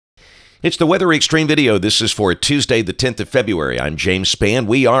It's the Weather Xtreme video. This is for Tuesday, the 10th of February. I'm James Spann.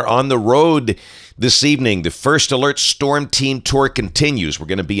 We are on the road this evening. The First Alert Storm Team Tour continues. We're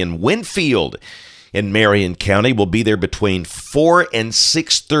going to be in Winfield in Marion County. We'll be there between 4 and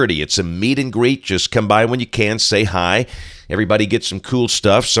 6:30. It's a meet and greet. Just come by when you can. Say hi. Everybody gets some cool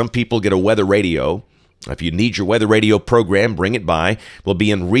stuff. Some people get a weather radio. If you need your weather radio program, bring it by. We'll be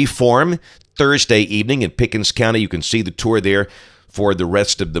in Reform Thursday evening in Pickens County. You can see the tour there for the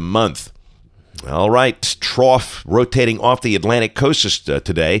rest of the month. All right, trough rotating off the Atlantic coast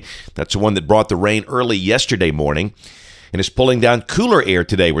today. That's the one that brought the rain early yesterday morning, and it's pulling down cooler air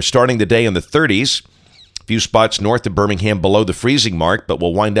today. We're starting the day in the 30s. A few spots north of Birmingham below the freezing mark, but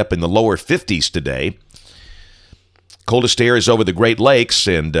we'll wind up in the lower 50s today. Coldest air is over the Great Lakes,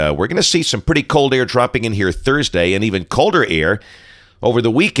 and we're going to see some pretty cold air dropping in here Thursday, and even colder air over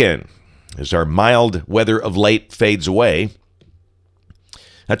the weekend as our mild weather of late fades away.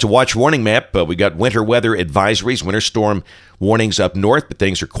 That's a watch warning map. We got winter weather advisories, winter storm warnings up north, but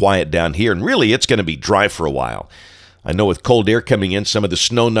things are quiet down here. And really, it's going to be dry for a while. I know with cold air coming in, some of the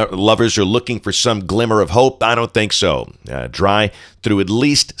snow lovers are looking for some glimmer of hope. I don't think so. Dry through at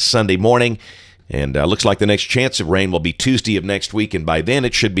least Sunday morning. And looks like the next chance of rain will be Tuesday of next week. And by then,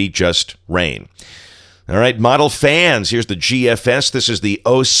 it should be just rain. All right, model fans. Here's the GFS. This is the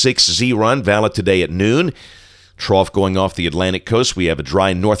 06Z run, valid today at noon. Trough going off the Atlantic coast. We have a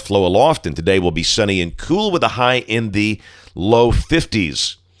dry north flow aloft, and today will be sunny and cool with a high in the low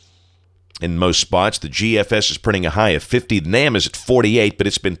 50s. In most spots, the GFS is printing a high of 50. The NAM is at 48, but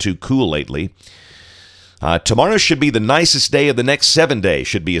it's been too cool lately. Tomorrow should be the nicest day of the next 7 days.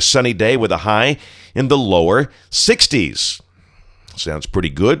 Should be a sunny day with a high in the lower 60s. Sounds pretty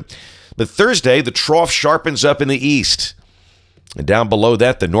good. But Thursday, the trough sharpens up in the east. And down below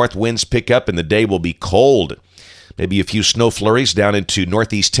that, the north winds pick up, and the day will be cold. Maybe a few snow flurries down into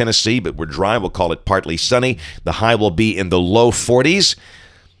northeast Tennessee, but we're dry. We'll call it partly sunny. The high will be in the low 40s,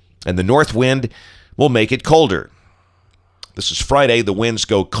 and the north wind will make it colder. This is Friday. The winds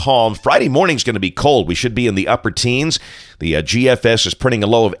go calm. Friday morning's going to be cold. We should be in the upper teens. The GFS is printing a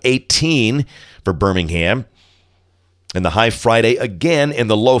low of 18 for Birmingham, and the high Friday again in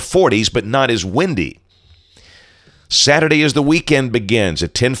the low 40s, but not as windy. Saturday as the weekend begins, a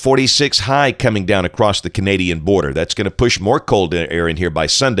 1046 high coming down across the Canadian border. That's going to push more cold air in here by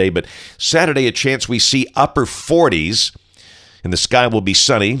Sunday, but Saturday a chance we see upper 40s, and the sky will be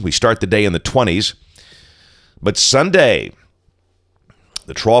sunny. We start the day in the 20s. But Sunday,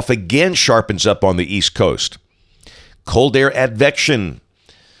 the trough again sharpens up on the East Coast. Cold air advection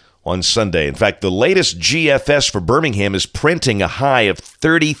on Sunday. In fact, the latest GFS for Birmingham is printing a high of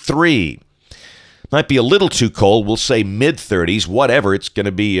 33. Might be a little too cold. We'll say mid-30s, whatever. It's going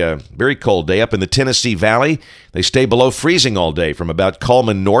to be a very cold day. Up in the Tennessee Valley, they stay below freezing all day from about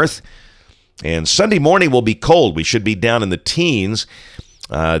Coleman north. And Sunday morning will be cold. We should be down in the teens.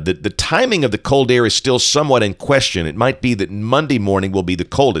 The timing of the cold air is still somewhat in question. It might be that Monday morning will be the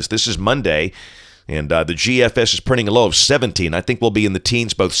coldest. This is Monday, and the GFS is printing a low of 17. I think we'll be in the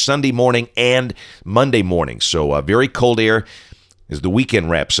teens both Sunday morning and Monday morning. So very cold air as the weekend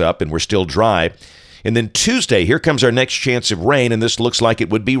wraps up, and we're still dry. And then Tuesday, here comes our next chance of rain, and this looks like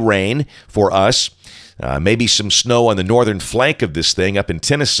it would be rain for us. Maybe some snow on the northern flank of this thing up in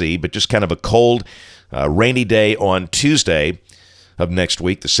Tennessee, but just kind of a cold, rainy day on Tuesday of next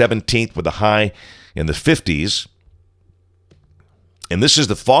week, the 17th, with a high in the 50s. And this is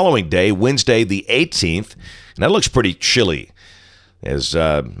the following day, Wednesday, the 18th, and that looks pretty chilly. As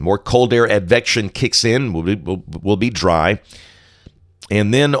more cold air advection kicks in, we'll be dry.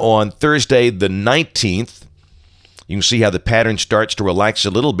 And then on Thursday, the 19th, you can see how the pattern starts to relax a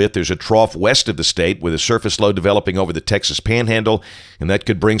little bit. There's a trough west of the state with a surface low developing over the Texas Panhandle, and that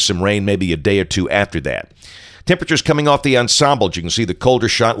could bring some rain maybe a day or two after that. Temperatures coming off the ensemble. You can see the colder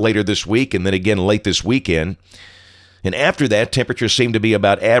shot later this week and then again late this weekend. And after that, temperatures seem to be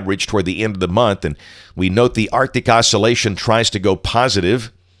about average toward the end of the month, and we note the Arctic Oscillation tries to go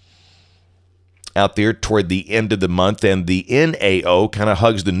positive out there toward the end of the month, and the NAO kind of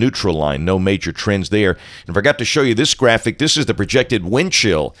hugs the neutral line. No major trends there. And I forgot to show you this graphic. This is the projected wind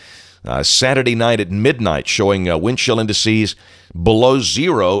chill Saturday night at midnight, showing wind chill indices below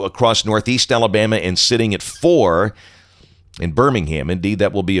 0 across northeast Alabama and sitting at 4 in Birmingham. Indeed,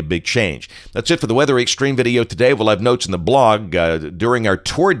 that will be a big change. That's it for the Weather Xtreme video today. We'll have notes in the blog. During our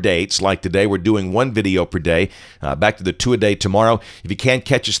tour dates, like today, we're doing 1 video per day. Back to the 2 a day tomorrow. If you can't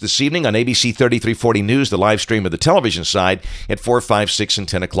catch us this evening on ABC 3340 News, the live stream of the television side at 4, 5, 6, and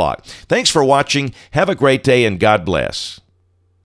 10 o'clock. Thanks for watching. Have a great day, and God bless.